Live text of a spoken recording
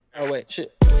Hey,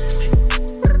 shit.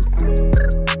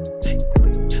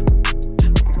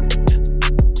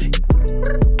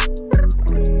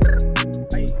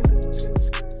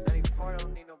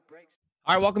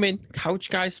 All right, welcome in.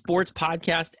 Couch Guys Sports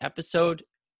Podcast, episode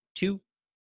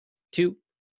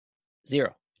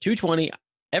 220.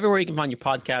 Everywhere you can find your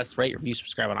podcast, rate, review,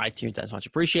 subscribe on iTunes. That's much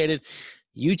appreciated.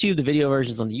 YouTube, the video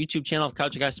versions on the YouTube channel of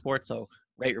Couch Guys Sports. So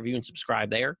rate, review, and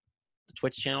subscribe there. The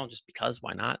Twitch channel, just because,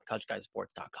 why not?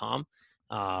 CouchGuysSports.com.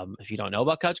 If you don't know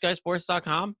about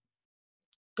CouchGuysSports.com,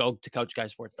 go to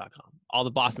CouchGuysSports.com. All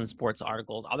the Boston sports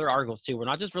articles, other articles too. We're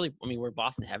not just really, we're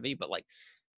Boston heavy, but like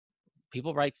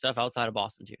people write stuff outside of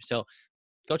Boston too. So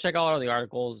go check out all the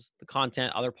articles, the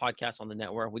content, other podcasts on the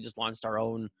network. We just launched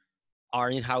our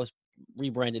in-house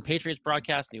rebranded Patriots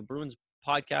broadcast, new Bruins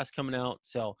podcast coming out.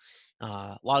 So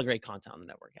a lot of great content on the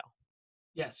network, Al.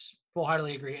 Yes,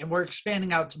 full-heartedly agree. And we're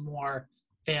expanding out to more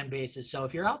fan bases. So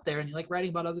if you're out there and you like writing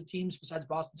about other teams besides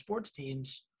Boston sports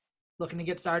teams, looking to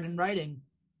get started in writing,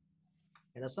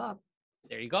 hit us up.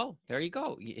 There you go.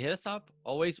 You hit us up.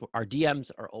 Always, our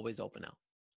DMs are always open now.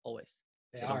 Always.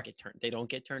 They don't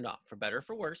get turned off. For better or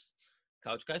for worse,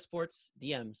 Couch Guy Sports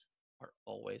DMs are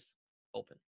always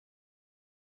open.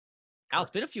 Al,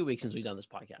 it's been a few weeks since we've done this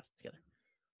podcast together.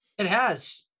 It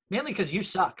has, mainly because you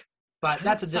suck. But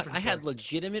that's a different story. I had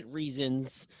legitimate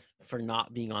reasons for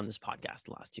not being on this podcast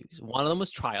the last 2 weeks. One of them was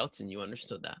tryouts, and you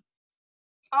understood that.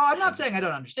 Oh, I'm not saying I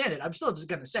don't understand it. I'm still just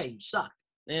going to say you suck.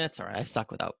 Yeah, it's all right. I suck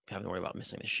without having to worry about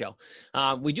missing the show.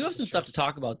 We do have some stuff to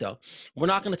talk about, though. We're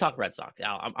not going to talk Red Sox.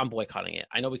 Al, I'm boycotting it.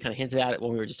 I know we kind of hinted at it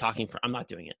when we were just talking. I'm not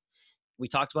doing it. We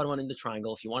talked about it in the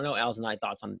Triangle. If you want to know Al's and I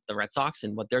thoughts on the Red Sox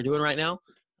and what they're doing right now,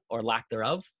 or lack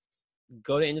thereof,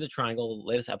 go to Into the Triangle. The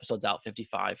latest episode's out,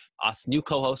 55. Us, new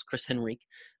co-host Chris Henrique,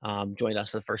 joined us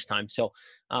for the first time. So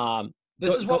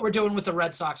this is what we're doing with the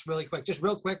Red Sox really quick. Just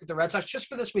real quick with the Red Sox, just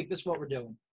for this week, this is what we're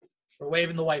doing. We're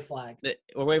waving the white flag.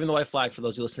 We're waving the white flag for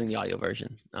those who are listening to the audio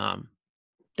version.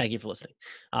 Thank you for listening.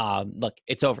 Look,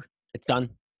 it's over. It's done.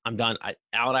 I'm done.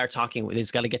 Al and I are talking. It's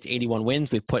got to get to 81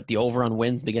 wins. We put the over on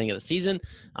wins beginning of the season.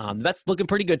 That's looking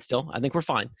pretty good still. I think we're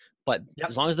fine. But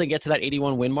as long as they get to that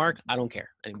 81 win mark, I don't care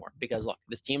anymore. Because, look,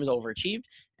 this team is overachieved,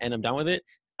 and I'm done with it.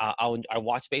 I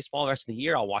watch baseball the rest of the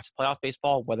year. I'll watch playoff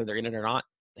baseball, whether they're in it or not.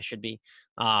 They should be.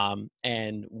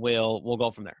 And we'll go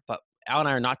from there. But Al and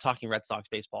I are not talking Red Sox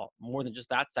baseball more than just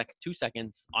that 2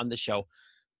 seconds on the show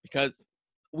because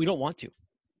we don't want to.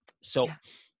 So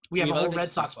we have a whole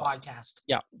Red Sox podcast.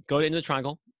 Yeah. Go to Into the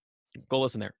Triangle. Go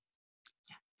listen there.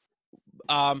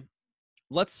 Yeah.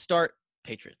 Let's start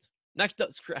Patriots. Next,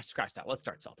 scratch that. Let's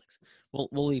start Celtics.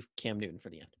 We'll leave Cam Newton for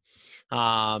the end.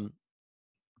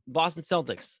 Boston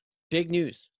Celtics. Big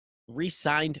news.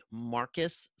 Re-signed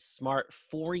Marcus Smart,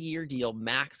 4-year deal,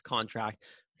 max contract.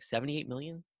 78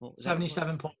 million?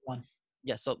 77.1.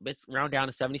 Yeah, so it's round down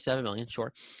to 77 million,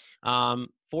 sure.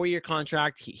 4-year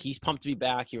contract. He's pumped to be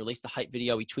back. He released a hype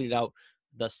video. He tweeted out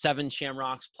the 7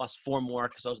 Shamrocks plus 4 more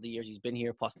because those are the years he's been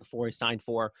here, plus the 4 he signed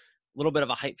for. A little bit of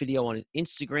a hype video on his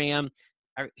Instagram.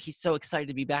 He's so excited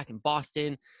to be back in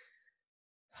Boston.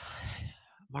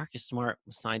 Marcus Smart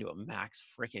was signed to a max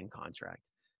freaking contract.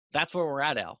 That's where we're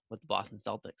at, Al, with the Boston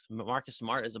Celtics. Marcus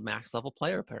Smart is a max level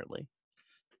player, apparently.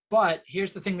 But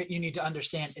here's the thing that you need to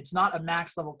understand. It's not a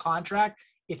max level contract.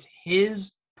 It's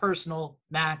his personal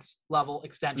max level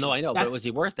extension. No, I know, but was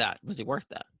he worth that?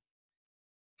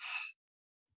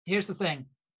 Here's the thing.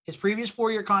 His previous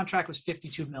 4-year contract was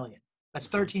 $52 million. That's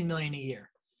 $13 million a year.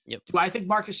 Yep. Do I think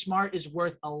Marcus Smart is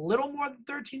worth a little more than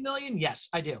 $13 million? Yes,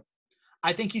 I do.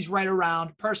 I think he's right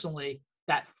around, personally,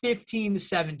 that 15 to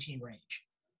 17 range.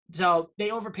 So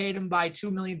they overpaid him by $2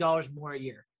 million more a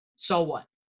year. So what?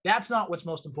 That's not what's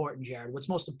most important, Jared. What's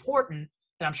most important,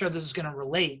 and I'm sure this is going to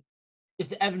relate, is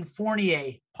the Evan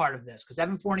Fournier part of this. Because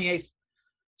Evan Fournier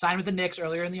signed with the Knicks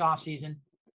earlier in the offseason.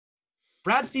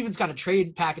 Brad Stevens got a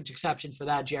trade package exception for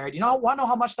that, Jared. You want to know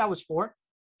how much that was for?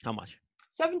 How much?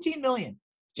 $17 million,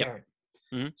 Jared.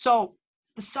 Yep. Mm-hmm. So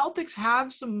the Celtics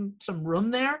have some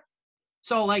room there.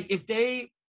 So, like, if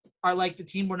they are like the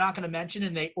team we're not going to mention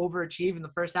and they overachieve in the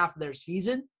first half of their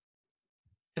season,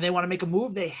 and they want to make a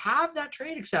move, they have that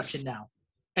trade exception now.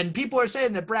 And people are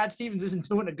saying that Brad Stevens isn't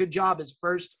doing a good job his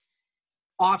first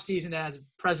offseason as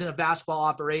president of basketball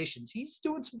operations. He's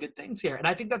doing some good things here, and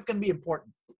I think that's going to be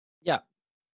important. Yeah.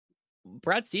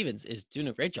 Brad Stevens is doing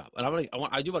a great job. And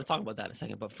I do want to talk about that in a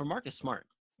second. But for Marcus Smart,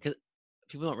 because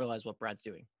people don't realize what Brad's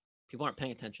doing. People aren't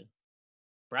paying attention.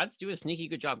 Brad's doing a sneaky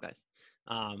good job, guys.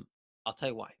 I'll tell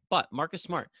you why. But Marcus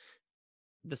Smart,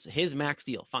 his max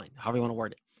deal, fine, however you want to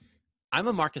word it. I'm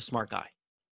a Marcus Smart guy.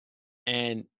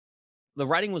 And the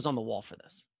writing was on the wall for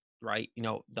this. right? You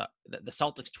know, the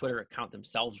Celtics Twitter account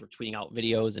themselves were tweeting out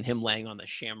videos and him laying on the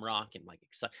shamrock and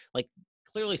like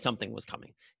clearly something was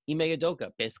coming. Ime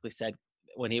Udoka basically said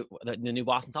when the new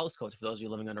Boston Celtics coach, for those of you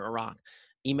living under a rock,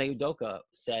 Ime Udoka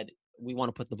said, we want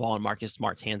to put the ball in Marcus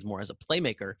Smart's hands more as a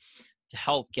playmaker to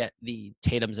help get the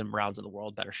Tatums and Browns of the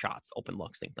world better shots, open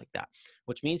looks, things like that,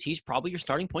 which means he's probably your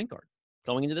starting point guard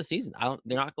going into the season.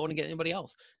 They're not going to get anybody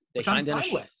else. Which I'm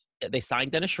fine with. They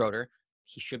signed Dennis Schroeder.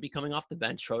 He should be coming off the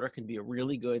bench. Schroeder can be a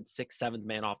really good 6th, 7th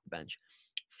man off the bench.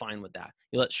 Fine with that.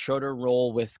 You let Schroeder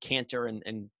roll with Cantor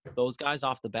and those guys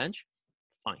off the bench.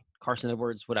 Fine. Carson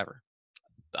Edwards, whatever.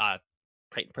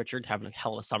 Peyton Pritchard having a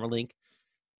hell of a summer league.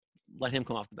 Let him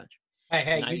come off the bench.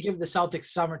 Hey, you give the Celtics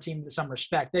summer team some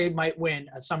respect. They might win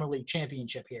a summer league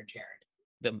championship here, Jared.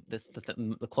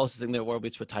 The closest thing there will be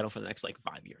to a title for the next 5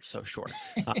 years. So sure.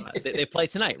 They play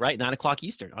tonight, right? 9:00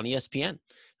 Eastern on ESPN.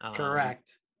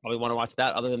 Correct. Probably want to watch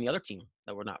that other than the other team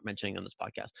that we're not mentioning on this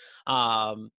podcast.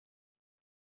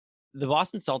 The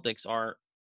Boston Celtics are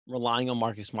relying on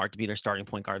Marcus Smart to be their starting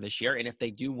point guard this year. And if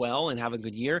they do well and have a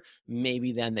good year,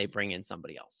 maybe then they bring in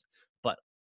somebody else. But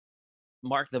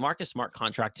the Marcus Smart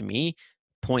contract to me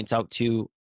points out to,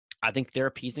 I think they're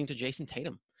appeasing to Jason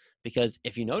Tatum. Because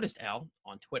if you noticed, Al,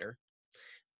 on Twitter,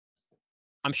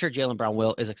 I'm sure Jaylen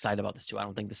Brown is excited about this too. I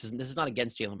don't think this is not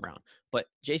against Jaylen Brown, but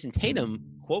Jason Tatum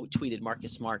quote tweeted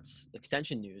Marcus Smart's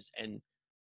extension news and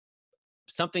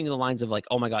something in the lines of like,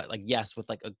 "Oh my God, like yes," with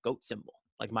like a goat symbol,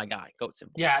 like my guy, goat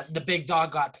symbol. Yeah, the big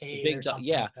dog got paid. Big dog,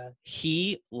 yeah. Like that.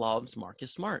 He loves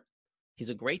Marcus Smart. He's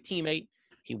a great teammate.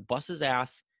 He busts his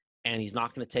ass, and he's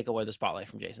not going to take away the spotlight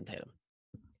from Jason Tatum.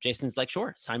 Jason's like,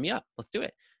 "Sure, sign me up. Let's do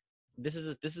it." This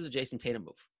is a Jason Tatum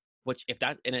move. Which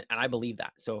and I believe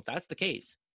that. So if that's the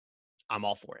case, I'm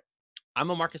all for it. I'm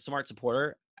a Marcus Smart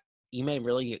supporter. Ime,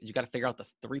 really, you got to figure out the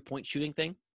 3-point shooting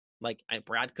thing. Like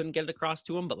Brad couldn't get it across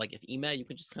to him, but like if Ime, you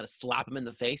could just kind of slap him in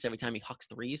the face every time he hucks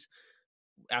threes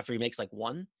after he makes like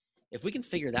one. If we can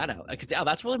figure that out, because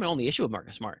that's really my only issue with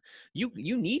Marcus Smart. You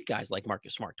need guys like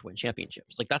Marcus Smart to win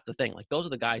championships. Like that's the thing. Like those are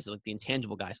the guys, like the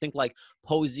intangible guys. Think like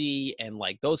Posey and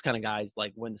like those kind of guys.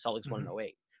 Like when the Celtics won in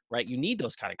 2008, right? You need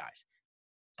those kind of guys.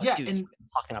 But dude's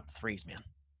hucking up the threes, man.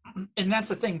 And that's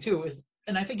the thing too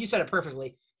and I think you said it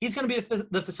perfectly. He's going to be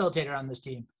the facilitator on this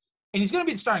team, and he's going to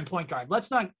be the starting point guard.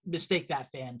 Let's not mistake that,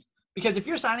 fans. Because if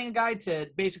you're signing a guy to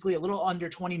basically a little under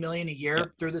 $20 million a year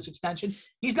through this extension,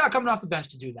 he's not coming off the bench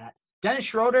to do that. Dennis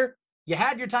Schroeder, you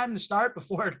had your time to start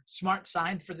before Smart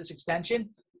signed for this extension,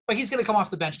 but he's going to come off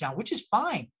the bench now, which is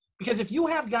fine. Because if you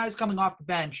have guys coming off the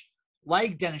bench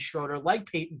like Dennis Schroeder, like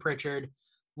Peyton Pritchard,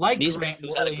 like Grant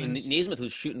Williams, Naismith,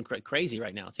 who's shooting crazy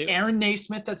right now too. Aaron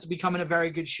Naismith, that's becoming a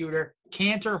very good shooter.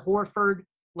 Cantor, Horford,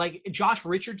 like Josh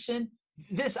Richardson.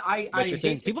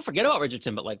 People forget about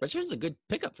Richardson, but like Richardson's a good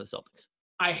pickup for the Celtics.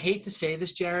 I hate to say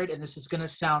this, Jared, and this is going to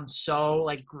sound so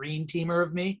like green teamer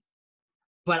of me,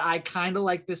 but I kind of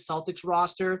like this Celtics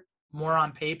roster more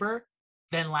on paper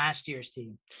than last year's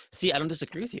team. See, I don't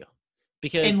disagree with you.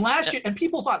 Because and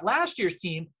people thought last year's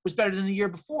team was better than the year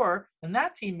before, and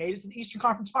that team made it to the Eastern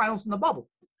Conference Finals in the bubble.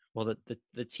 Well,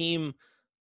 the team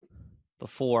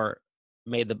before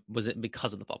was it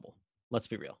because of the bubble? Let's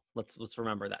be real. Let's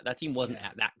remember that team wasn't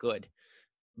that good,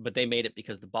 but they made it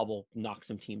because the bubble knocked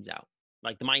some teams out.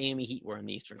 Like the Miami Heat were in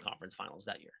the Eastern Conference Finals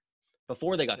that year.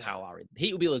 Before they got Kyle Lowry, the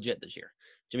Heat would be legit this year.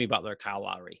 Jimmy Butler, Kyle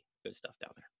Lowry, good stuff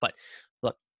down there. But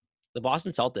look, the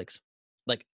Boston Celtics,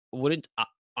 like wouldn't.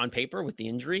 On paper, with the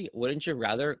injury, wouldn't you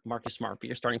rather Marcus Smart be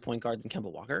your starting point guard than Kemba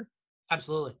Walker?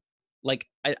 Absolutely. Like,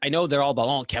 I know they're all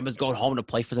about, Kemba's going home to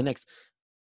play for the Knicks.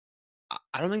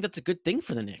 I don't think that's a good thing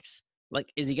for the Knicks.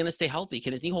 Like, is he going to stay healthy?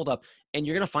 Can his knee hold up? And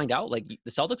you're going to find out, like,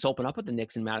 the Celtics open up with the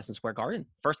Knicks in Madison Square Garden.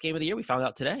 First game of the year, we found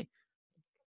out today.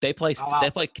 They play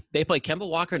Kemba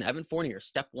Walker and Evan Fournier,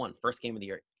 step one, first game of the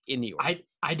year in New York.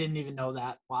 I didn't even know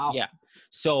that. Wow. Yeah.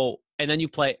 So, and then you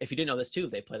play, if you didn't know this too,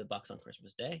 they play the Bucks on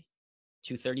Christmas Day.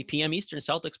 2:30 p.m. Eastern,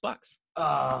 Celtics Bucks.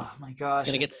 Oh my gosh!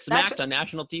 Gonna get smacked on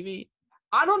national TV.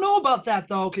 I don't know about that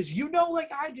though, because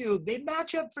like I do, they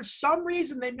match up for some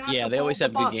reason. They always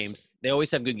have good games. They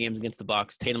always have good games against the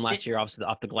Bucks. Tatum last year, obviously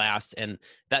off the glass, and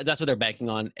that's what they're banking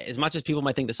on. As much as people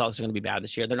might think the Celtics are going to be bad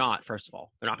this year, they're not. First of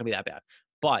all, they're not going to be that bad.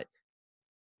 But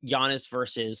Giannis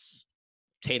versus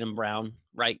Tatum Brown,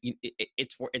 right?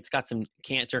 It's got some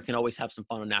Cantor can always have some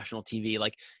fun on national TV.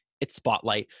 Like it's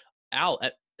spotlight. Al.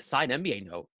 Side NBA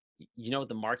note, you know what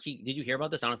the marquee? Did you hear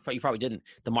about this? You probably didn't.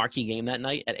 The marquee game that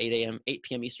night at 8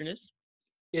 p.m. Eastern is?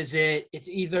 Is it? It's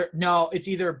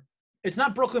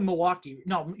not Brooklyn, Milwaukee.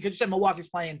 No, because you said Milwaukee's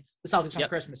playing the Celtics on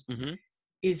Christmas. Mm-hmm.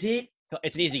 Is it?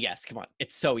 It's an easy guess. Come on,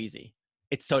 it's so easy.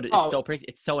 It's so NBA.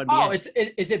 Oh,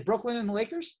 is it Brooklyn and the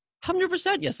Lakers?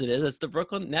 100%. Yes, it is. It's the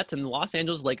Brooklyn Nets and the Los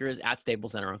Angeles Lakers at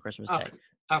Staples Center on Christmas Day.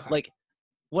 Okay. Like,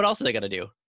 what else are they going to do?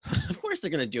 Of course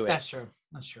they're going to do it. That's true.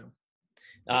 That's true.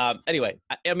 Anyway,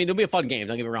 I mean, it'll be a fun game.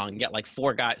 Don't get me wrong. You get like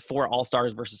 4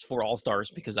 All-Stars versus 4 All-Stars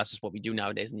because that's just what we do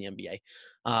nowadays in the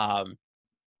NBA.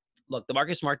 Look, the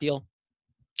Marcus Smart deal,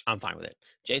 I'm fine with it.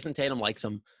 Jason Tatum likes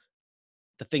him.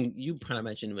 The thing you kind of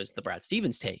mentioned was the Brad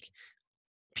Stevens take.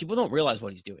 People don't realize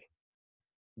what he's doing.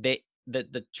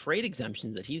 The trade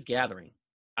exemptions that he's gathering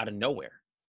out of nowhere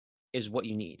is what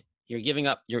you need. You're giving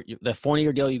up the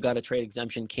 4-year deal. You got a trade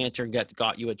exemption. Cantor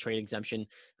got you a trade exemption.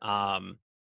 Kemba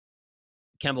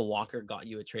Walker got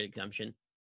you a trade exemption.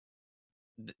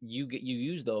 You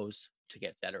use those to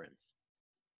get veterans.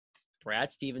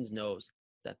 Brad Stevens knows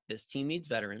that this team needs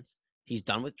veterans. He's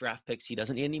done with draft picks. He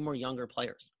doesn't need any more younger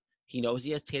players. He knows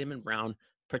he has Tatum and Brown.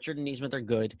 Pritchard and Nesmith are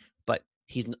good, but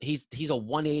he's a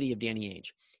 180 of Danny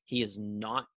Ainge. He is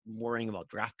not worrying about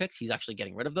draft picks. He's actually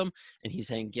getting rid of them, and he's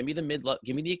saying, give me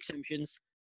the exemptions,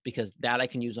 because that I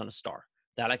can use on a star,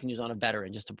 that I can use on a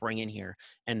veteran just to bring in here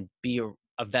and be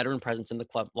a veteran presence in the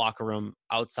club locker room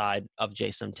outside of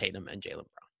Jason Tatum and Jaylen Brown.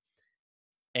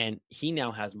 And he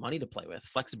now has money to play with,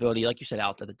 flexibility, like you said,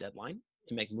 out to the deadline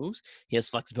to make moves. He has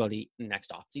flexibility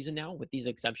next offseason now with these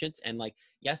exceptions. And like,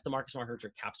 yes, the Marcus Smart hurts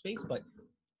your cap space, but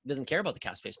doesn't care about the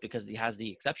cap space because he has the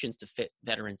exceptions to fit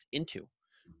veterans into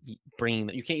bringing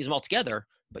them. You can't use them all together,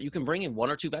 but you can bring in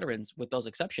 1 or 2 veterans with those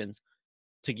exceptions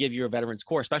to give you a veterans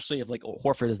core, especially if like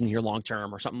Horford isn't here long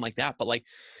term or something like that. But like,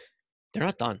 they're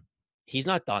not done. He's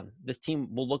not done. This team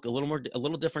will look a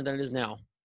little different than it is now.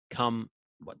 Come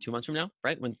 2 months from now,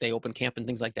 right? When they open camp and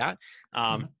things like that.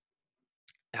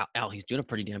 Al, he's doing a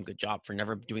pretty damn good job for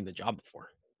never doing the job before.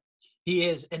 He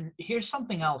is. And here's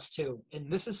something else too. And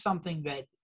this is something that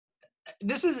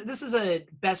this is a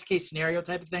best case scenario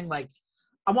type of thing. Like,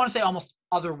 I want to say almost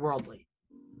otherworldly.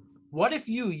 What if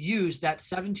you use that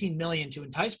 $17 million to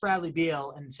entice Bradley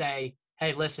Beal and say,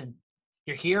 hey, listen,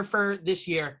 you're here for this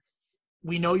year.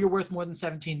 We know you're worth more than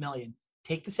 $17 million.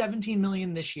 Take the $17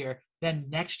 million this year. Then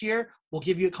next year, we'll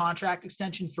give you a contract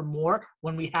extension for more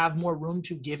when we have more room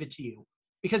to give it to you.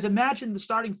 Because imagine the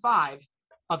starting 5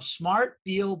 of Smart,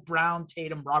 Beal, Brown,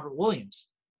 Tatum, Robert Williams.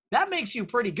 That makes you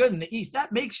pretty good in the East.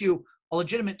 That makes you a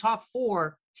legitimate top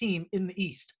 4 team in the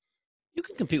East. You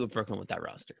can compete with Brooklyn with that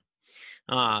roster.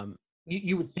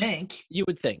 You would think. You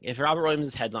would think. If Robert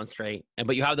Williams' head's on straight,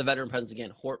 but you have the veteran presence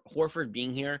again. Horford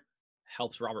being here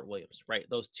helps Robert Williams, right?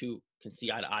 Those two can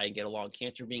see eye to eye and get along.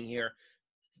 Cantor being here,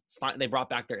 they brought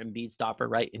back their Embiid stopper,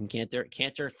 right? In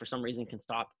Cantor, for some reason, can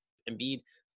stop Embiid.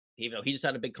 Even though he just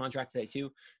had a big contract today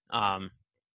too. The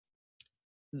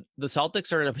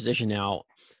Celtics are in a position now.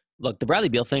 Look, the Bradley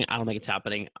Beal thing, I don't think it's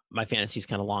happening. My fantasy's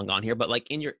kind of long gone here, but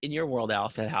like in your world, Al,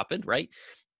 if it happened, right?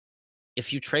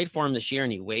 If you trade for him this year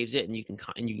and he waives it and you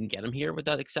can get him here with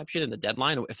that exception and the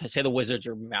deadline, if I say the Wizards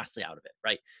are vastly out of it,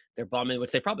 right? They're bumming,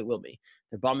 which they probably will be.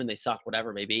 They're bumming, they suck,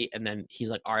 whatever it may be. And then he's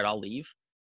like, all right, I'll leave.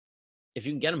 If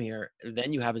you can get him here,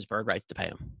 then you have his bird rights to pay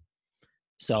him.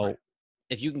 So right.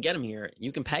 If you can get him here,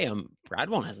 you can pay him. Brad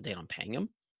won't hesitate on paying him.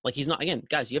 Like, he's not, again,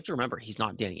 guys, you have to remember, he's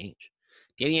not Danny Ainge.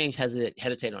 Danny Ainge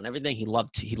hesitated on everything. He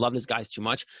loved his guys too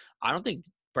much. I don't think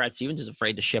Brad Stevens is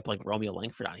afraid to ship like Romeo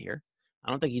Langford out of here. I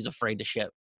don't think he's afraid to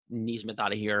ship Nesmith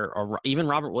out of here or even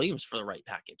Robert Williams for the right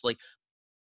package. Like,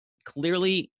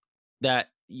 clearly that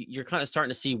you're kind of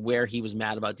starting to see where he was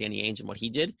mad about Danny Ainge and what he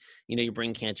did. You know, you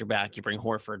bring Cantor back, you bring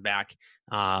Horford back.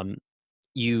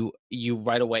 You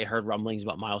right away heard rumblings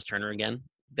about Miles Turner again,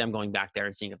 them going back there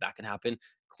and seeing if that can happen.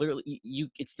 Clearly,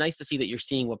 it's nice to see that you're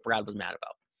seeing what Brad was mad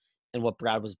about and what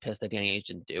Brad was pissed that Danny Ainge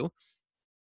didn't do.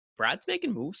 Brad's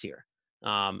making moves here.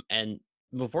 And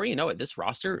before you know it, this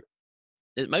roster,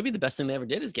 it might be the best thing they ever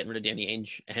did is getting rid of Danny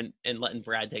Ainge and letting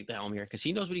Brad take the helm here because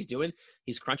he knows what he's doing.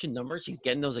 He's crunching numbers. He's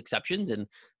getting those exceptions. And,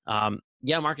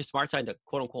 Marcus Smart signed a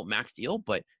quote-unquote max deal,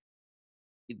 but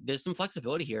there's some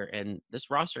flexibility here, and this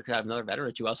roster could have another veteran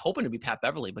or two. I was hoping to be Pat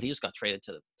Beverly, but he just got traded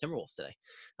to the Timberwolves today.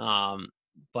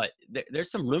 But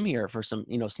there's some room here for some,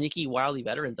 sneaky, wily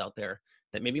veterans out there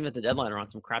that maybe even at the deadline are on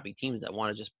some crappy teams that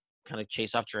want to just kind of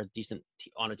chase after a decent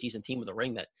team with a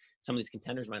ring that some of these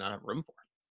contenders might not have room for.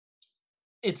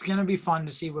 It's going to be fun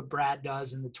to see what Brad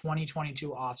does in the 2022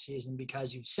 offseason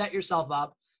because you've set yourself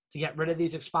up to get rid of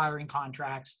these expiring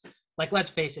contracts. Like, let's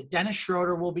face it, Dennis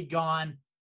Schroeder will be gone.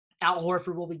 Al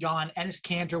Horford will be gone. Enes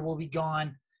Kanter will be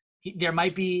gone. There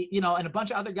might be, and a bunch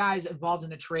of other guys involved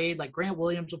in a trade. Like Grant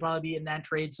Williams will probably be in that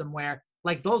trade somewhere.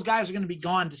 Like, those guys are going to be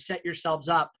gone to set yourselves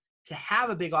up to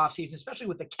have a big offseason, especially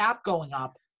with the cap going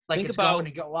up. Like, it's going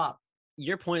to go up.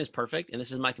 Your point is perfect, and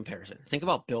this is my comparison. Think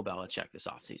about Bill Belichick this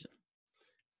offseason.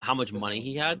 How much money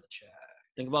he had.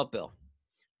 Think about Bill.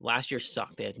 Last year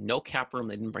sucked. They had no cap room.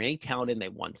 They didn't bring any talent in. They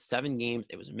won 7 games.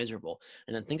 It was miserable.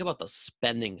 And then think about the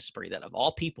spending spree that, of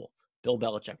all people, Bill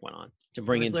Belichick went on to It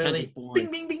bring was in literally Kendrick Bourne, bing,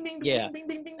 bing, bing, bing, yeah, bing, bing,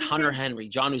 bing, bing, bing, Hunter bing. Henry,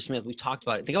 Jonnu Smith. We've talked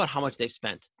about it. Think about how much they've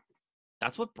spent.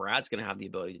 That's what Brad's going to have the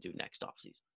ability to do next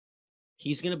offseason.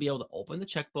 He's going to be able to open the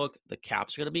checkbook. The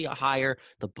caps are going to be higher.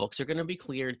 The books are going to be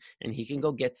cleared, and he can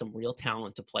go get some real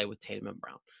talent to play with Tatum and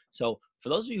Brown. So for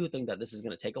those of you who think that this is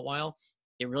going to take a while,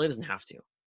 it really doesn't have to.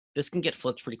 This can get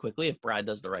flipped pretty quickly if Brad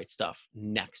does the right stuff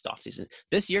next offseason.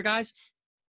 This year, guys,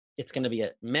 it's going to be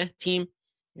a meh team.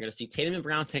 You're going to see Tatum and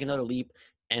Brown take another leap,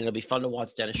 and it'll be fun to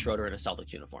watch Dennis Schroeder in a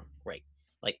Celtics uniform. Great.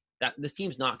 Like that, this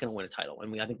team's not going to win a title,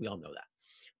 and I think we all know that.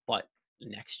 But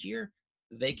next year,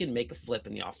 they can make a flip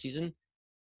in the offseason,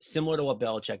 similar to what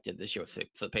Belichick did this year for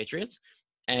the Patriots,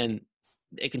 and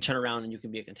it can turn around and you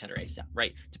can be a contender ASAP,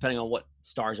 right? Depending on what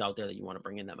stars out there that you want to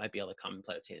bring in that might be able to come and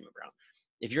play with Tatum and Brown.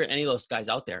 If you're any of those guys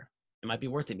out there, it might be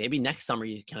worth it. Maybe next summer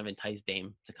you kind of entice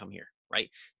Dame to come here, right?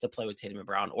 To play with Tatum and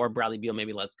Brown, or Bradley Beal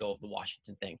maybe lets go of the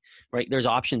Washington thing, right? There's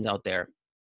options out there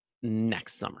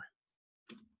next summer.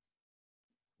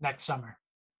 Next summer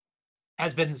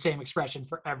has been the same expression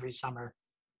for every summer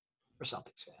for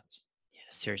Celtics fans. Yeah,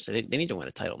 seriously, they need to win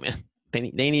a title, man.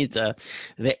 They need to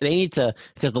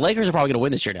because the Lakers are probably going to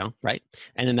win this year now, right?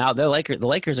 And then now the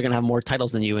Lakers are going to have more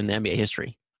titles than you in the NBA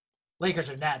history. Lakers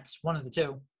or Nets, one of the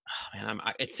two. Oh, man,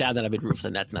 it's sad that I've been rooting for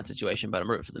the Nets in that situation, but I'm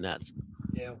rooting for the Nets.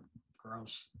 Ew,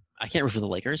 gross. I can't root for the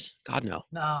Lakers. God, no.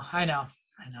 No, I know.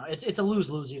 It's a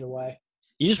lose-lose either way.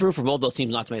 You just root for both those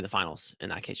teams not to make the finals. In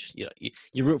that case,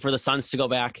 you root for the Suns to go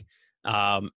back,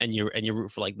 and you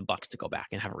root for like the Bucks to go back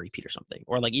and have a repeat or something,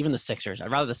 or like even the Sixers.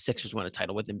 I'd rather the Sixers win a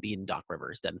title with Embiid and Doc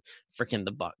Rivers than freaking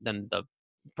the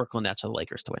Brooklyn Nets or the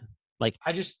Lakers to win. Like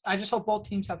I just hope both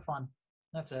teams have fun.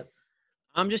 That's it.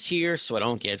 I'm just here so I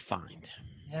don't get fined.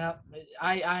 Yeah,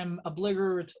 I'm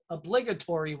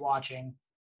obligatory watching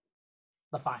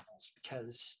the finals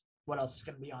because what else is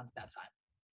going to be on at that time?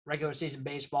 Regular season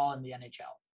baseball and the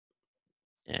NHL.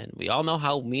 And we all know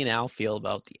how me and Al feel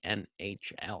about the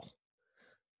NHL.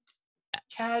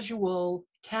 Casual.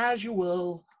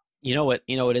 You know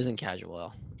what isn't casual,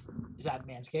 Al? Is that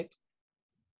Manscaped?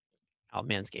 Al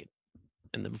Manscaped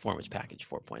and the Performance Package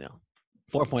 4.0.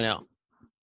 4.0.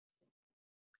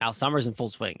 Al, summer's in full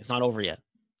swing. It's not over yet.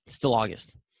 It's still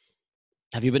August.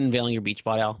 Have you been unveiling your beach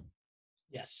bod, Al?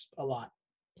 Yes, a lot.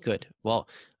 Good. Well,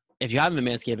 if you haven't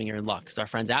been manscaping, you're in luck because our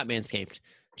friends at Manscaped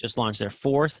just launched their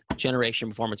 4th generation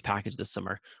performance package this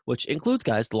summer, which includes,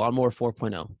 guys, the Lawnmower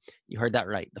 4.0. You heard that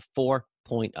right, the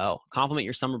 4.0. Complement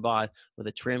your summer bod with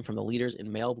a trim from the leaders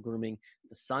in male grooming.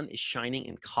 The sun is shining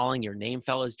and calling your name,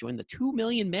 fellas. Join the 2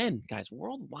 million men, guys,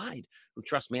 worldwide who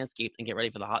trust Manscaped and get ready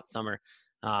for the hot summer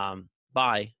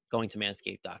by going to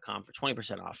manscaped.com for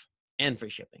 20% off and free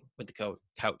shipping with the code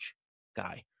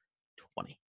CouchGuy20.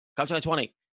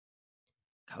 CouchGuy20.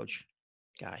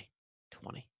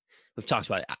 CouchGuy20. We've talked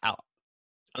about it. I don't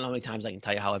know how many times I can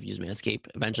tell you how I've used Manscaped.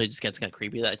 Eventually, it just gets kind of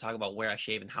creepy that I talk about where I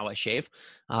shave and how I shave.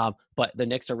 But the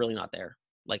nicks are really not there.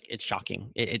 Like, it's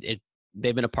shocking. They've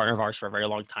been a partner of ours for a very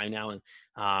long time now,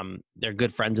 and they're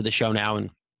good friends of the show now. And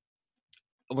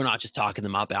we're not just talking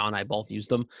them up. Al and I both use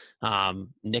them.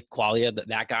 Nick Qualia,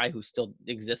 that guy who still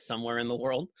exists somewhere in the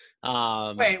world.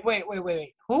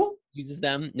 Wait. Who? Uses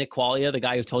them. Nick Qualia, the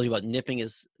guy who told you about nipping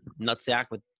his nutsack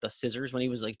with the scissors when he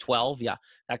was like 12. Yeah,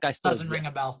 that guy still Doesn't exists.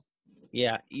 ring a bell.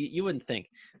 Yeah, you wouldn't think.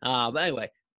 But anyway,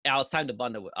 Al, it's time to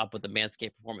bundle up with the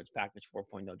Manscaped Performance Package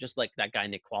 4.0, just like that guy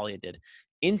Nick Qualia did.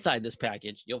 Inside this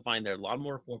package, you'll find their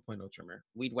Lawnmower 4.0 trimmer,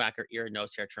 Weed Whacker ear and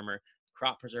nose hair trimmer,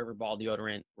 Crop Preserver ball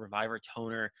deodorant, Reviver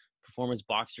toner, Performance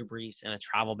boxer briefs, and a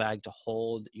travel bag to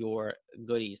hold your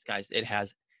goodies, guys. It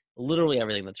has literally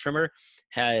everything. The trimmer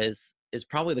is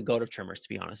probably the goat of trimmers, to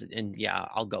be honest. And yeah,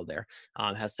 I'll go there.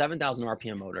 Has 7,000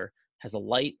 RPM motor, has a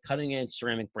light cutting-edge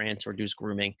ceramic brand to reduce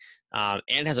grooming,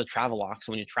 and has a travel lock.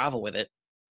 So when you travel with it,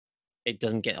 it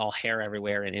doesn't get all hair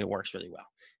everywhere, and it works really well.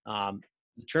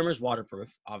 The trimmer's waterproof.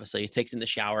 Obviously, it takes in the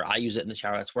shower. I use it in the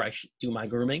shower. That's where I do my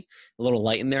grooming. A little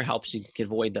light in there helps you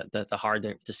avoid the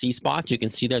hard to see spots. You can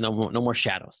see there, no more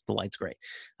shadows. The light's great.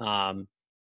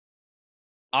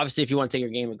 Obviously, if you want to take your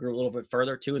game a little bit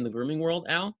further too in the grooming world,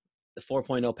 Al, the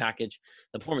 4.0 package,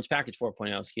 the Performance Package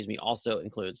 4.0, also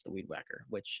includes the Weed Whacker,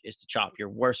 which is to chop your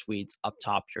worst weeds up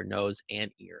top your nose and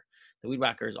ear. The Weed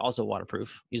Whacker is also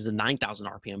waterproof. Uses a 9,000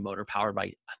 RPM motor powered by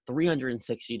a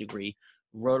 360-degree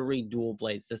rotary dual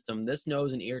blade system. This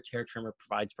nose and ear tear trimmer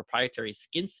provides proprietary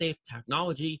skin-safe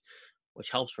technology, which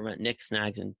helps prevent nicks,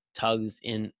 snags, and tugs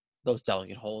in those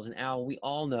delicate holes. And Al, we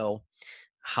all know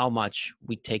how much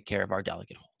we take care of our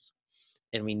delicate holes,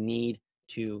 and we need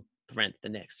to prevent the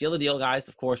nicks. Seal the deal, guys,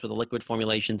 of course, with the liquid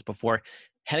formulations before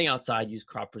heading outside. Use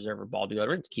Crop Preserver ball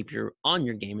deodorant to keep your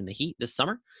game in the heat this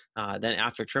summer. Then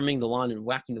after trimming the lawn and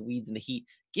whacking the weeds in the heat,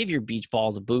 give your beach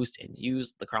balls a boost and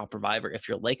use the Crop Reviver. If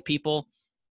you're lake people,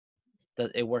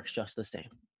 it works just the same.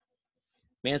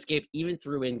 Manscaped even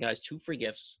threw in, guys, 2 free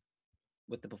gifts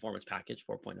with the Performance Package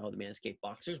 4.0, the Manscaped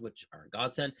Boxers, which are a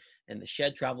godsend, and the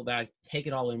Shed Travel Bag. Take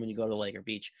it all in when you go to lake or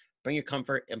beach. Bring your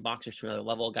comfort and boxers to another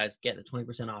level. Guys, get the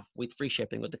 20% off with free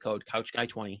shipping with the code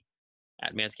CouchGuy20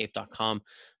 at manscaped.com.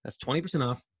 That's 20%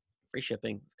 off, free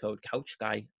shipping with code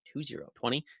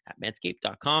CouchGuy20 at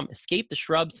manscaped.com. Escape the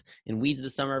shrubs and weeds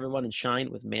this summer, everyone, and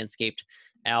shine with Manscaped.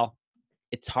 Al,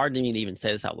 it's hard to me to even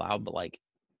say this out loud, but like,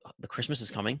 the Christmas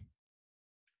is coming.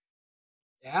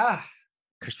 Yeah.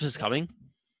 Christmas is coming.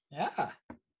 Yeah.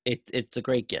 It's a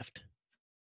great gift.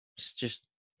 Just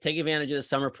take advantage of the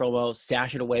summer promo,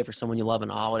 stash it away for someone you love in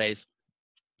the holidays.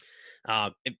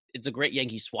 It's a great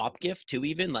Yankee swap gift too,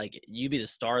 even. Like, you be the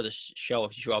star of the show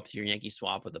if you show up to your Yankee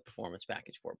swap with the Performance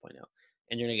Package 4.0,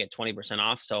 and you're going to get 20%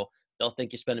 off. So they'll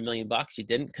think you spent $1 million. You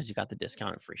didn't, because you got the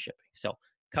discount and free shipping. So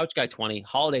Couch Guy 20,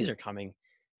 holidays are coming.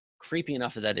 Creepy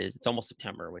enough that is, it's almost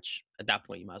September, which at that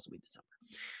point you might as well be December.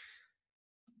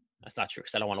 That's not true,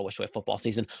 because I don't want to wish away football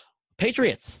season.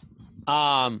 Patriots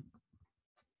had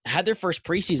their first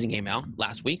preseason game out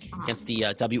last week against the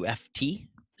WFT,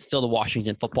 still the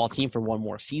Washington football team, for one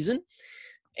more season.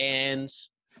 And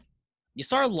you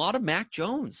saw a lot of Mac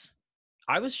Jones.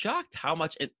 I was shocked how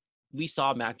much we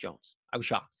saw Mac Jones. I was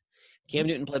shocked. Cam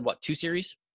Newton played, 2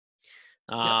 series?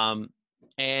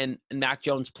 And Mac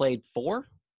Jones played 4?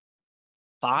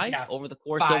 5 over the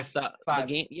course of the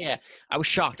game. Yeah, I was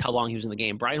shocked how long he was in the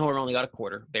game. Brian Hoyer only got a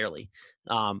quarter, barely.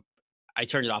 I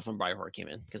turned it off when Brian Hoyer came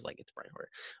in, because, like, it's Brian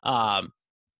Hoyer.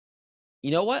 You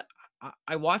know what?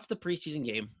 I watched the preseason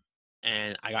game,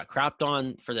 and I got crapped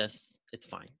on for this. It's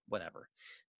fine, whatever.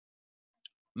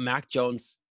 Mac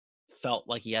Jones felt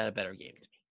like he had a better game to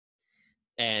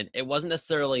me, and it wasn't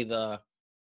necessarily the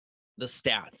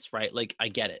stats, right? Like, I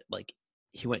get it. Like,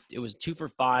 it was 2 for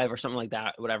 5 or something like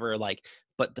that, whatever. Like,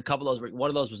 but the couple of those, one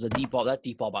of those was a deep ball. That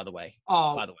deep ball, by the way.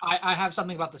 I have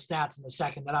something about the stats in a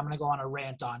second that I'm going to go on a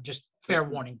rant on. Just fair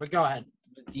warning, but go ahead.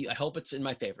 I hope it's in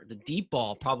my favor. The deep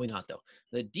ball, probably not, though.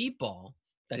 The deep ball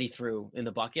that he threw in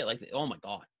the bucket, like, oh my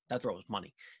God, that throw was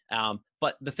money.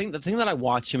 But the thing that I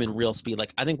watched him in real speed,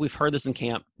 like, I think we've heard this in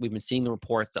camp. We've been seeing the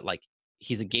reports that, like,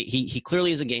 he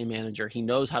clearly is a game manager. He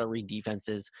knows how to read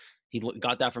defenses. He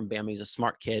got that from Bama. He's a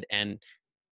smart kid, and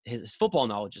his football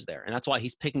knowledge is there, and that's why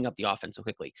he's picking up the offense so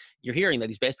quickly. You're hearing that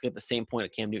he's basically at the same point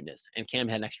that Cam Newton is, and Cam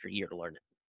had an extra year to learn it.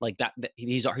 Like, that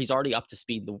he's already up to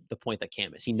speed the point that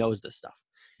Cam is. He knows this stuff,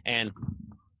 and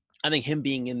I think him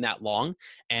being in that long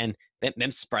and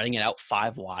them spreading it out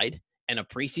 5 wide in a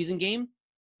preseason game,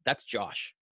 that's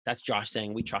Josh. That's Josh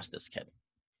saying, we trust this kid,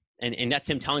 and that's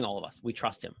him telling all of us, we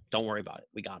trust him. Don't worry about it.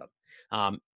 We got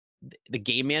him. The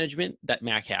game management that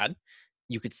Mac had,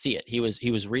 you could see it. He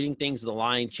was reading things, the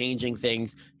line, changing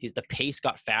things. The pace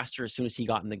got faster as soon as he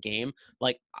got in the game.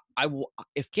 Like,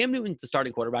 if Cam Newton's the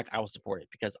starting quarterback, I will support it,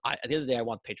 because at the end of the day, I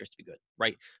want the Patriots to be good,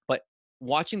 right? But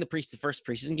watching the first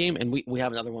preseason game, and we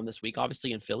have another one this week,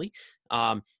 obviously, in Philly.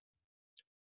 I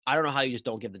don't know how you just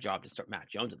don't give the job to start Mac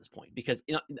Jones at this point, because,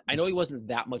 you know, I know he wasn't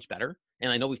that much better,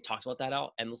 and I know we've talked about that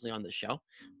out endlessly on this show,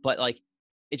 but, like,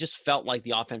 it just felt like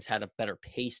the offense had a better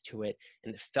pace to it,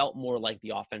 and it felt more like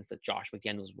the offense that Josh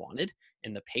McDaniels wanted,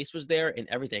 and the pace was there and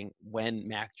everything when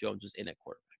Mac Jones was in at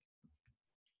quarterback.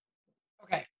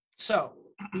 Okay, so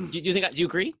do you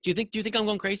agree? Do you think I'm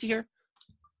going crazy here?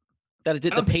 That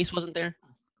the pace wasn't there?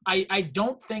 I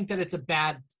don't think that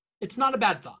it's not a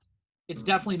bad thought. It's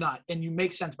definitely not, and you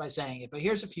make sense by saying it. But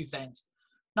here's a few things.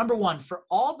 Number one, for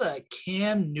all the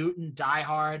Cam Newton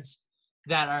diehards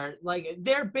that are like,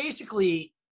 they're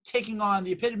basically taking on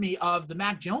the epitome of the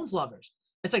Mac Jones lovers.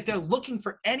 It's like they're looking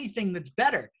for anything that's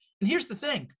better. And here's the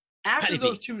thing. After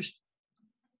those 2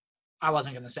 – I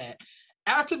wasn't going to say it.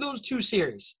 After those 2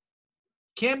 series,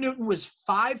 Cam Newton was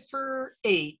 5 for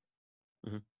 8.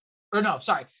 Mm-hmm. Or no,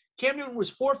 sorry. Cam Newton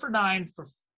was 4 for 9 for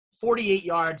 48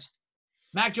 yards.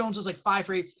 Mac Jones was like 5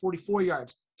 for 8 for 44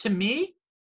 yards. To me,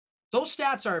 those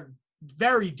stats are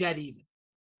very dead even.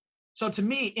 So to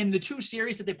me, in the 2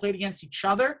 series that they played against each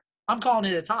other, I'm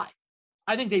calling it a tie.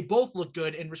 I think they both look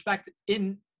good in respect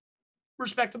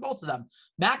to both of them.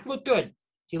 Mac looked good.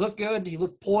 He looked good. He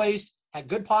looked poised, had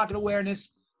good pocket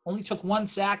awareness, only took 1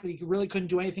 sack that he really couldn't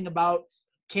do anything about.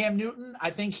 Cam Newton,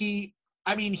 I think he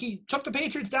took the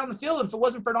Patriots down the field. If it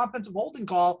wasn't for an offensive holding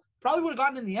call, probably would have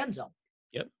gotten in the end zone.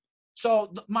 Yep.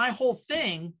 So my whole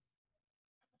thing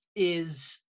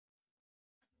is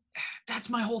that's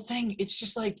my whole thing. It's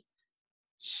just like,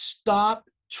 stop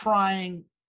trying.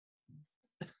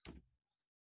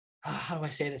 How do I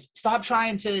say this? Stop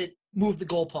trying to move the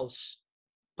goalposts.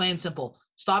 Plain and simple.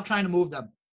 Stop trying to move them.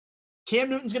 Cam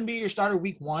Newton's going to be your starter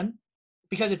week 1,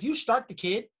 because if you start the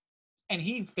kid and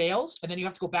he fails and then you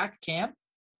have to go back to Cam,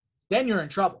 then you're in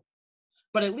trouble.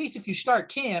 But at least if you start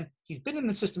Cam, he's been in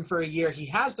the system for a year. He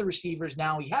has the receivers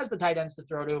now. He has the tight ends to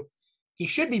throw to. He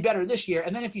should be better this year.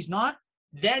 And then if he's not,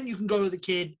 then you can go to the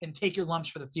kid and take your lumps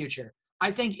for the future.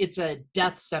 I think it's a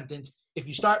death sentence if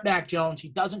you start Mac Jones, he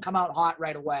doesn't come out hot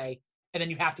right away, and then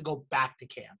you have to go back to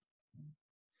Cam.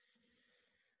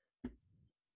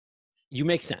 You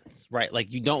make sense, right?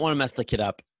 Like, you don't want to mess the kid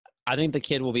up. I think the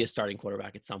kid will be a starting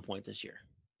quarterback at some point this year.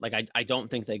 Like, I don't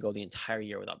think they go the entire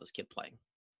year without this kid playing.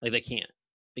 Like, they can't.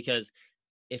 Because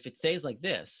if it stays like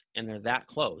this and they're that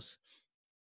close,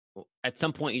 at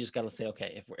some point you just got to say,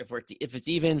 okay, if it's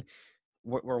even,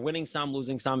 we're winning some,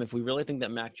 losing some. If we really think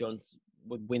that Mac Jones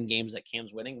would win games that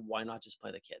Cam's winning, why not just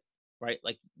play the kid, right?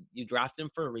 Like, you drafted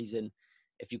him for a reason.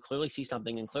 If you clearly see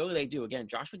something, and clearly they do, again,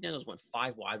 Josh McDaniels went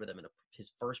 5 wide with him in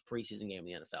his first preseason game in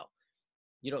the NFL.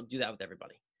 You don't do that with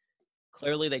everybody.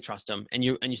 Clearly they trust him, and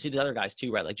you see the other guys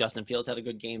too, right? Like, Justin Fields had a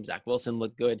good game. Zach Wilson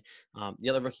looked good. The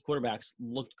other rookie quarterbacks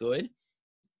looked good.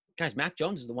 Guys, Mac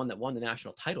Jones is the one that won the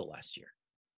national title last year.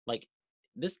 Like,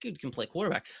 this dude can play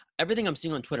quarterback. Everything I'm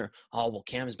seeing on Twitter, oh, well,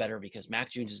 Cam is better because Mac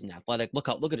Jones isn't athletic. Look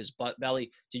at his butt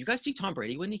belly. Did you guys see Tom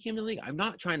Brady when he came to the league? I'm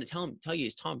not trying to tell you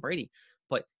he's Tom Brady,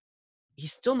 but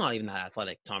he's still not even that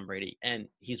athletic, Tom Brady, and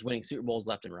he's winning Super Bowls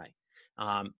left and right.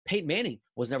 Peyton Manning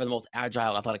was never the most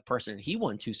agile, athletic person, and he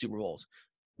won 2 Super Bowls.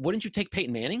 Wouldn't you take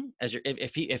Peyton Manning as your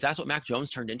if that's what Mac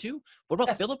Jones turned into? What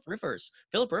about Phillip Rivers?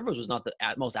 Phillip Rivers was not the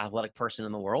most athletic person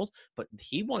in the world, but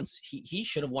he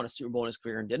should have won a Super Bowl in his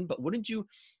career and didn't. But wouldn't you?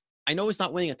 I know he's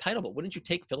not winning a title, but wouldn't you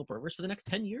take Phillip Rivers for the next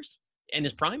 10 years in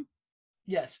his prime?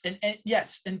 Yes,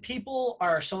 and people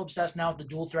are so obsessed now with the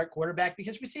dual threat quarterback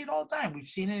because we see it all the time. We've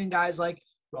seen it in guys like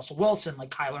Russell Wilson, like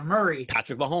Kyler Murray,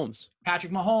 Patrick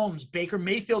Mahomes, Baker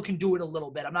Mayfield can do it a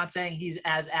little bit. I'm not saying he's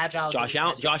as agile. Josh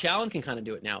Allen can kind of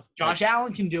do it now. Josh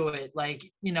Allen can do it, like,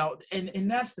 you know,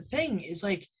 and that's the thing is,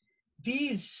 like,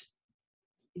 these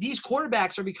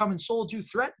quarterbacks are becoming so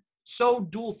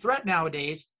dual threat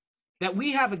nowadays that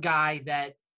we have a guy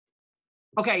that,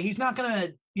 okay, he's not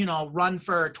gonna, you know, run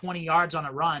for 20 yards on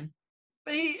a run.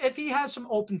 But if he has some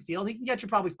open field, he can get you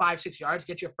probably 5-6 yards,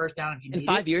 get you a first down if you need it.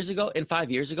 5 years ago,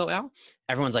 Al,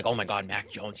 everyone's like, oh my God,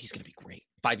 Mac Jones, he's going to be great.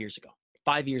 5 years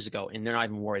ago, and they're not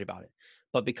even worried about it.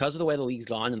 But because of the way the league's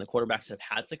gone and the quarterbacks have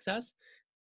had success,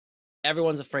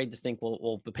 everyone's afraid to think,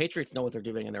 well, the Patriots know what they're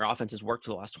doing and their offense has worked for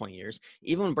the last 20 years.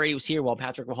 Even when Brady was here, while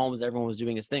Patrick Mahomes, everyone was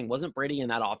doing his thing. Wasn't Brady in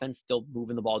that offense still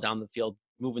moving the ball down the field,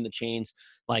 moving the chains?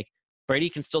 Like, Brady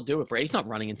can still do it. Brady's not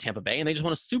running in Tampa Bay, and they just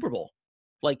won a Super Bowl.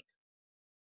 Like,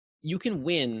 you can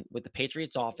win with the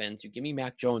Patriots offense. You give me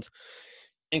Mac Jones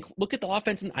and look at the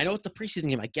offense. And I know it's the preseason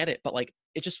game. I get it. But, like,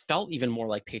 it just felt even more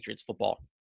like Patriots football.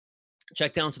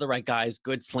 Check down to the right guys,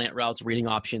 good slant routes, reading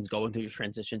options, going through your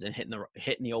transitions, and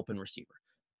hitting the open receiver.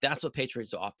 That's what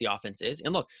Patriots off the offense is.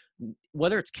 And look,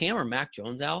 whether it's Cam or Mac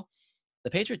Jones, Al,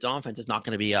 the Patriots offense is not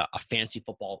going to be a fancy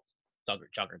football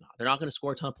juggernaut. They're not going to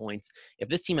score a ton of points. If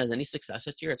this team has any success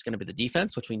this year, it's going to be the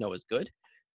defense, which we know is good,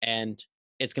 and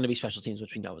it's going to be special teams,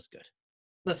 which we know is good.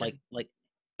 Listen, like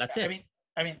that's it.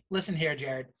 I mean, listen here,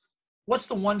 Jared. What's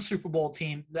the one Super Bowl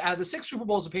team out of the 6 Super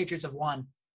Bowls the Patriots have won?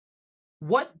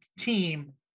 What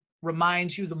team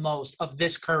reminds you the most of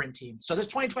this current team? So this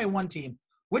 2021 team,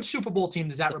 which Super Bowl team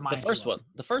does that remind you of?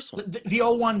 The first one. The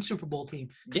 01 Super Bowl team.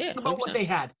 Yeah, think about what they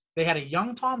had. They had a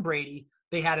young Tom Brady.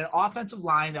 They had an offensive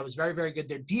line that was very, very good.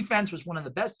 Their defense was one of the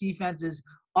best defenses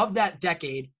of that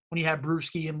decade when you had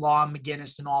Brewski and Law and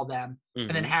McGinnis and all them, and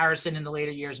then Harrison in the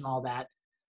later years and all that.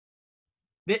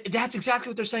 That's exactly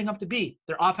what they're setting up to be.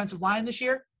 Their offensive line this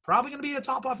year, probably going to be the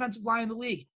top offensive line in the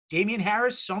league. Damian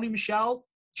Harris, Sony Michel,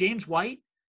 James White.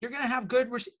 You're going to have good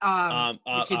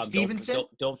kid Stevenson.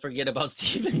 Don't forget about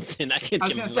Stevenson. That kid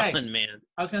can run, man.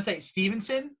 I was going to say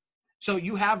Stevenson. So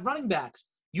you have running backs.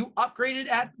 You upgraded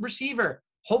at receiver.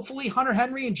 Hopefully Hunter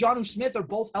Henry and Jonnu Smith are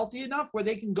both healthy enough where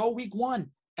they can go week 1.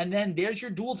 And then there's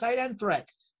your dual tight end threat.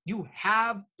 You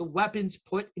have the weapons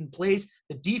put in place.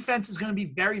 The defense is going to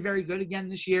be very, very good again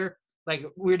this year. Like,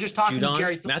 we were just talking to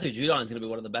Jerry Thornton. Matthew Judon is going to be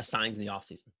one of the best signings in the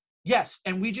offseason. Yes,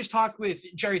 and we just talked with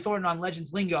Jerry Thornton on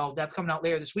Legends Lingo. That's coming out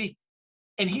later this week.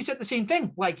 And he said the same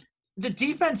thing. Like, the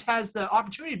defense has the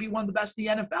opportunity to be one of the best in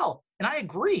the NFL. And I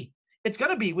agree. It's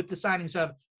going to be with the signings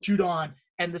of Judon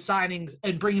and the signings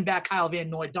and bringing back Kyle Van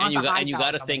Noy. And you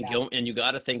got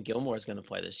to think Gilmore is going to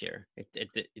play this year.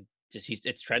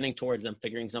 it's trending towards them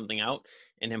figuring something out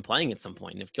and him playing at some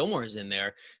point. And if Gilmore is in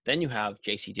there, then you have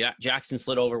J.C. Jackson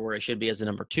slid over where he should be as the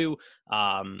number 2.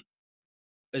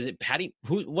 Is it Patty?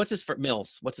 What's his first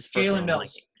Mills? What's his first Jalen name?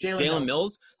 Mills. Jalen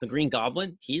Mills, the Green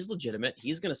Goblin. He's legitimate.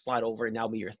 He's going to slide over and now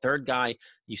be your 3rd guy.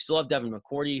 You still have Devin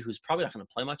McCourty, who's probably not going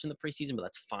to play much in the preseason, but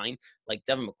that's fine. Like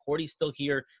Devin McCourty's still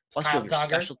here. Plus you have your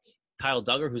specialty. Kyle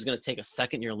Duggar, who's going to take a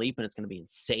second-year leap, and it's going to be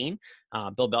insane.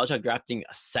 Bill Belichick drafting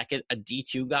a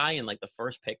D2 guy in like the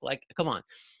first pick. Like, come on,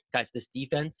 guys, this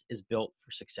defense is built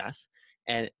for success.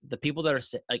 And the people that are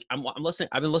like, I'm listening.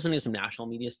 I've been listening to some national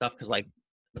media stuff because like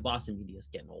the Boston media is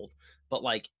getting old. But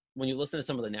like when you listen to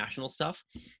some of the national stuff,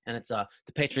 and it's the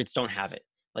Patriots don't have it.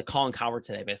 Like Colin Cowherd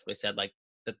today basically said like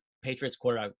the Patriots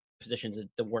quarterback positions are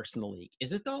the worst in the league.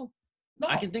 Is it though? No.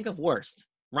 I can think of worst.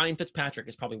 Ryan Fitzpatrick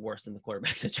is probably worse than the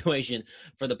quarterback situation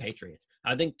for the Patriots.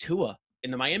 I think Tua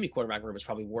in the Miami quarterback room is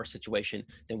probably worse situation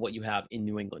than what you have in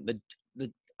New England.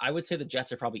 I would say the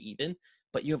Jets are probably even,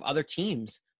 but you have other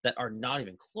teams that are not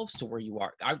even close to where you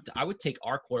are. I would take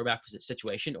our quarterback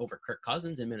situation over Kirk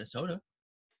Cousins in Minnesota.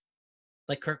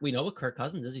 Like we know what Kirk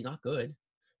Cousins is. He's not good.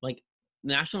 Like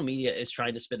national media is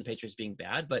trying to spin the Patriots being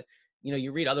bad, but you know,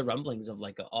 you read other rumblings of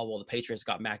like, oh, well, the Patriots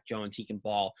got Mac Jones. He can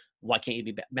ball. Why can't you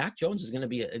be bad? Mac Jones is going to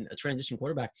be a transition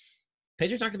quarterback.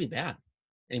 Patriots not going to be bad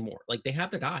anymore. Like they have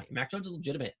the guy. Mac Jones is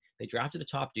legitimate. They drafted a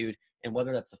top dude. And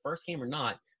whether that's the first game or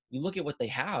not, you look at what they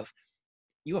have.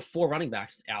 You have 4 running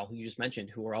backs, Al, who you just mentioned,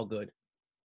 who are all good.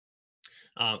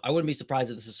 I wouldn't be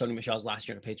surprised if this is Sony Michel's last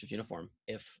year in a Patriots uniform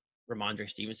if Ramondre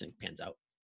Stevenson pans out.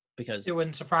 Because it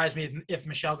wouldn't surprise me if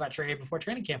Michel got traded before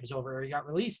training camp was over or he got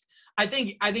released. I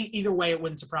think either way, it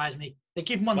wouldn't surprise me. They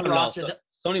keep him on the roster.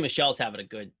 Sony Michel's having a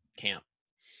good camp.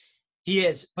 He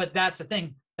is, but that's the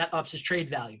thing. That ups his trade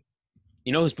value.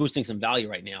 You know who's boosting some value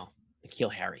right now?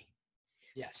 N'Keal Harry.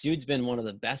 Yes. Dude's been one of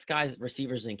the best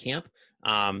receivers in camp.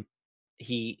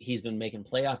 He's been making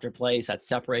play after play. He's had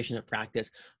separation at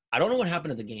practice. I don't know what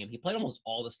happened in the game. He played almost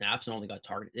all the snaps and only got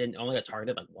targeted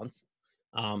like once.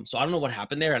 So I don't know what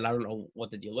happened there, and I don't know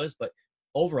what the deal is, but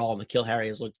overall, N'Keal Harry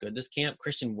has looked good this camp.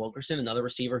 Christian Wilkerson, another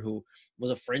receiver who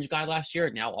was a fringe guy last year,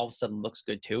 now all of a sudden looks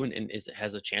good too, and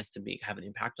has a chance to have an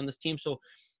impact on this team. So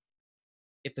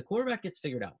if the quarterback gets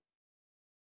figured out,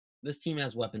 this team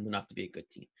has weapons enough to be a good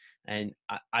team. And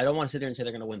I don't want to sit there and say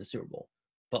they're going to win the Super Bowl,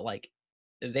 but like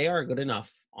they are good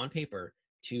enough on paper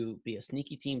to be a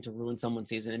sneaky team to ruin someone's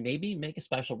season and maybe make a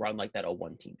special run like that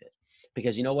 0-1 team did.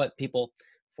 Because you know what, people,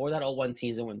 for that 0-1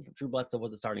 season when Drew Bledsoe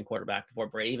was the starting quarterback, before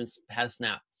Brady even had a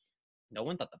snap, no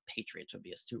one thought the Patriots would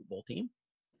be a Super Bowl team.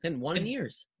 Then won in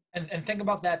years. And think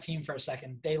about that team for a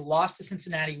second. They lost to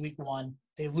Cincinnati week 1.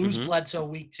 They lose Bledsoe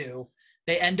week 2.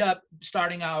 They end up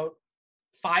starting out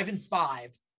 5-5,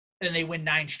 and they win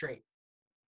 9 straight.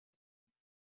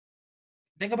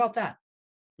 Think about that.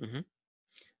 Mm-hmm.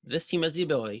 This team has the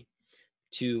ability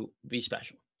to be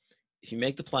special. If you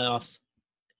make the playoffs,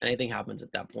 anything happens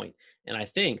at that point. And I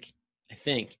think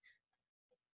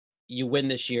you win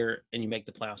this year and you make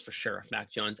the playoffs for sure if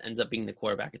Mac Jones ends up being the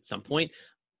quarterback at some point.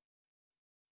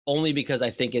 Only because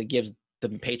I think it gives the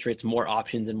Patriots more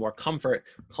options and more comfort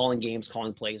calling games,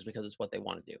 calling plays, because it's what they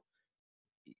want to do.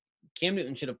 Cam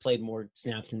Newton should have played more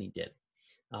snaps than he did.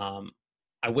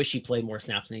 I wish he played more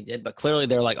snaps than he did, but clearly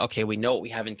they're like, okay, we know what we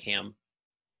have in Cam.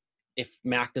 If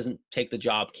Mac doesn't take the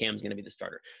job, Cam's going to be the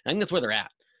starter. I think that's where they're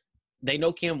at. They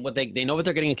know Cam. They know what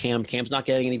they're getting in Cam. Cam's not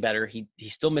getting any better.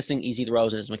 He's still missing easy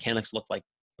throws, and his mechanics look like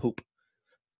poop.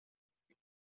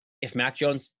 If Mac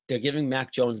Jones, they're giving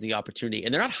Mac Jones the opportunity,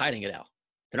 and they're not hiding it out.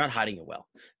 They're not hiding it well.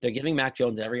 They're giving Mac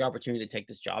Jones every opportunity to take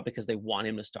this job because they want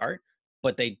him to start,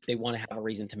 but they want to have a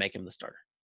reason to make him the starter.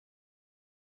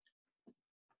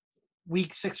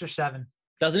 Week 6 or 7.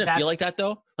 Doesn't it feel like that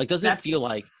though? Like, doesn't it feel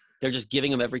like they're just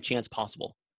giving him every chance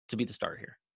possible to be the starter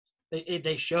here?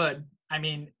 They should. I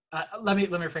mean, let me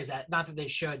rephrase that. Not that they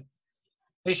should.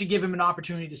 They should give him an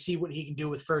opportunity to see what he can do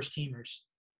with first teamers.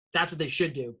 That's what they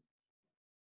should do.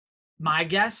 My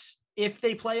guess, if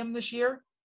they play him this year,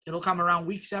 it'll come around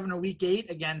week 7 or week 8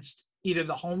 against either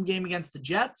the home game against the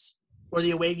Jets or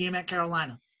the away game at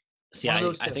Carolina. See,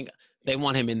 I think they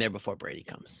want him in there before Brady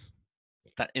comes.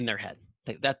 That in their head.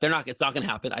 They're not. It's not going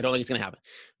to happen. I don't think it's going to happen.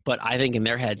 But I think in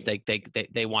their heads,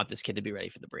 they want this kid to be ready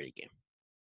for the Brady game.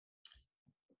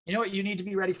 You know what you need to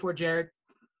be ready for, Jared?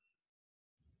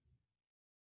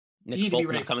 Nick Folk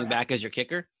not coming back as your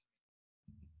kicker?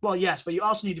 Well, yes, but you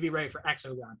also need to be ready for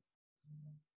Exogun.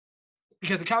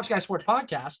 Because the Couch Guy Sports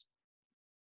Podcast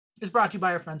is brought to you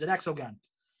by our friends at Exogun.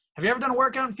 Have you ever done a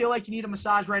workout and feel like you need a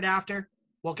massage right after?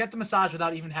 Well, get the massage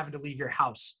without even having to leave your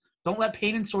house. Don't let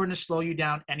pain and soreness slow you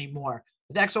down anymore.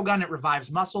 With Exogun, it revives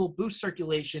muscle, boosts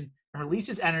circulation, and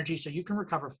releases energy so you can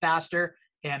recover faster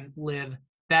and live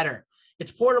better.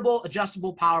 It's portable,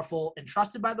 adjustable, powerful, and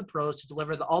trusted by the pros to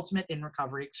deliver the ultimate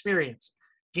in-recovery experience.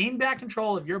 Gain back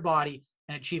control of your body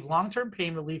and achieve long-term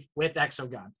pain relief with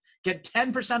Exogun. Get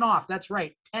 10% off. That's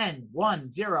right, 10%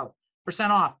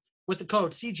 off with the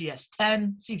code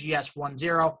CGS10,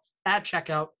 CGS10 at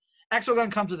checkout. Exogun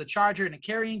comes with a charger and a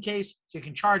carrying case, so you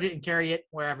can charge it and carry it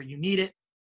wherever you need it.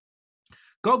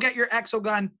 Go get your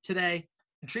Exogun today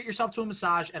and treat yourself to a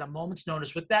massage at a moment's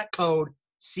notice with that code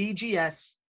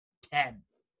CGS10.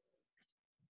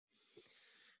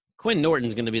 Quinn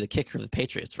Norton's going to be the kicker of the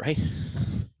Patriots, right?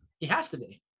 He has to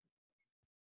be.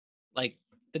 Like,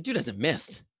 the dude hasn't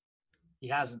missed. He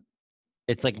hasn't.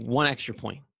 It's like one extra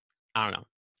point. I don't know.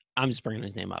 I'm just bringing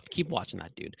his name up. Keep watching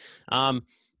that dude.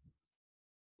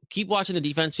 Keep watching the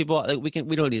defense, people. We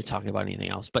don't need to talk about anything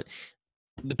else. But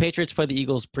the Patriots play the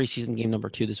Eagles preseason game number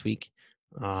 2 this week.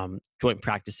 Joint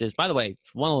practices. By the way,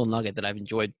 one little nugget that I've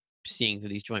enjoyed seeing through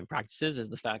these joint practices is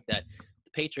the fact that the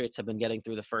Patriots have been getting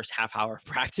through the first half hour of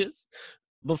practice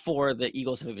before the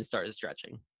Eagles have even started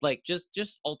stretching. Like,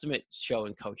 just ultimate show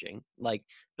and coaching. Like,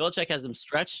 Belichick has them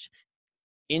stretched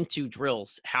into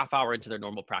drills half hour into their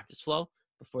normal practice flow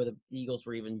before the Eagles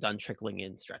were even done trickling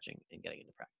in, stretching, and getting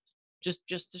into practice.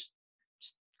 Just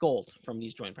gold from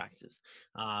these joint practices.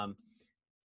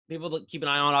 People to keep an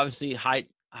eye on, obviously,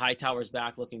 Hightower's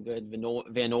back looking good.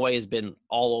 Van Noy has been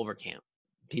all over camp.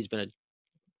 He's been a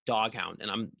doghound,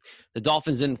 and the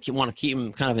Dolphins didn't want to keep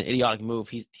him, kind of an idiotic move.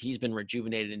 He's been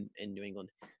rejuvenated in New England.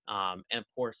 And of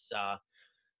course,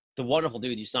 the wonderful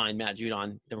dude you signed, Matt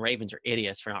Judon, the Ravens are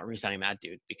idiots for not re-signing that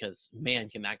dude because, man,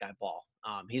 can that guy ball.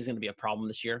 He's going to be a problem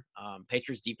this year.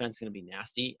 Patriots defense is going to be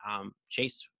nasty.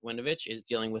 Chase Winovich is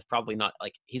dealing with probably not,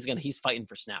 like, he's fighting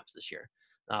for snaps this year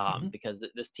because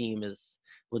this team is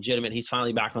legitimate. He's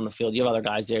finally back on the field. You have other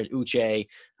guys there. Uche,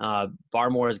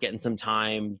 Barmore is getting some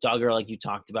time. Duggar, like you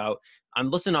talked about. I'm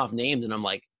listening off names, and I'm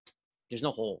like, there's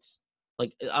no holes.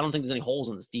 Like, I don't think there's any holes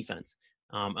in this defense.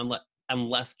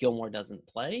 Unless Gilmore doesn't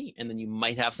play, and then you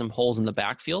might have some holes in the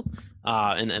backfield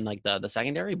and like the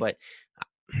secondary. But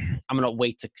I'm going to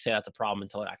wait to say that's a problem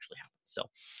until it actually happens. So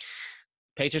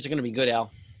Patriots are going to be good,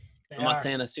 Al. I'm not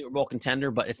saying a Super Bowl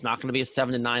contender, but it's not going to be a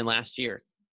 7-9 last year.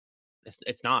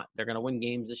 It's not. They're going to win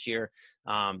games this year.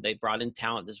 They brought in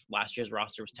talent. Last year's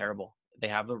roster was terrible. They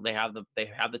have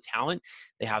the talent.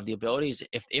 They have the abilities.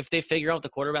 If they figure out the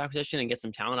quarterback position and get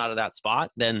some talent out of that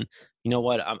spot, then you know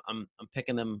what? I'm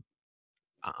picking them.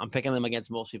 I'm picking them against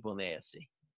most people in the AFC.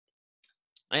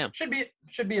 I am. Should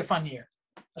be a fun year.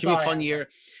 Should be a fun year.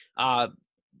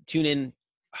 Tune in.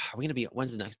 Are we going to be?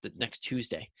 When's the next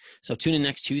Tuesday? So tune in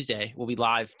next Tuesday. We'll be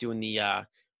live doing the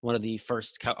one of the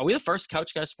first. Are we the first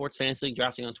Couch Guys Sports Fantasy League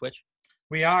drafting on Twitch?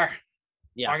 We are.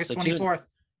 Yeah. August 24th.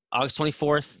 August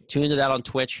 24th. Tune into that on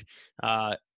Twitch.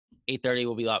 8:30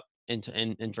 we'll be up.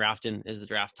 And drafting is the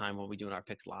draft time. We'll be doing our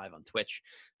picks live on Twitch.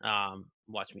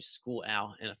 Watch me school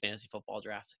Al in a fantasy football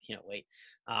draft. Can't wait.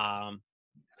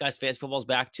 Guys, fantasy football's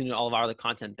back. Tune in to all of our other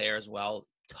content there as well.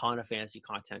 Ton of fantasy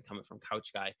content coming from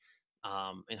Couch Guy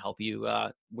and help you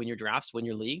win your drafts, win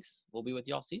your leagues. We'll be with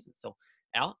you all season. So,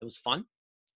 Al, it was fun.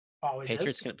 Always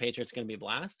Patriots going to be a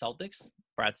blast. Celtics,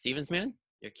 Brad Stevens, man.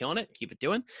 You're killing it. Keep it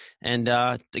doing. And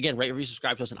again, rate, review,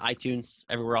 subscribe to us on iTunes,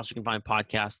 everywhere else you can find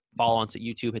podcasts. Follow us at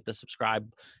YouTube. Hit the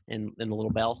subscribe and the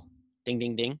little bell. Ding,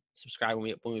 ding, ding. Subscribe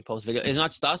when we post video. It's not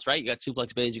just us, right? You got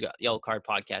Suplex Biz, you got Yellow Card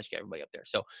Podcast, you got everybody up there.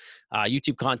 So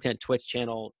YouTube content, Twitch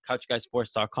channel,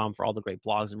 CouchGuysSports.com for all the great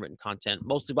blogs and written content.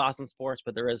 Mostly Boston sports,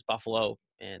 but there is Buffalo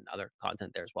and other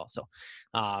content there as well. So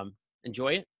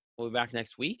enjoy it. We'll be back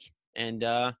next week. And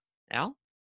Al,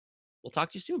 we'll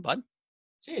talk to you soon, bud.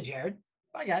 See you, Jared.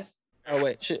 Bye, guys. Oh,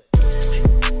 wait, shit.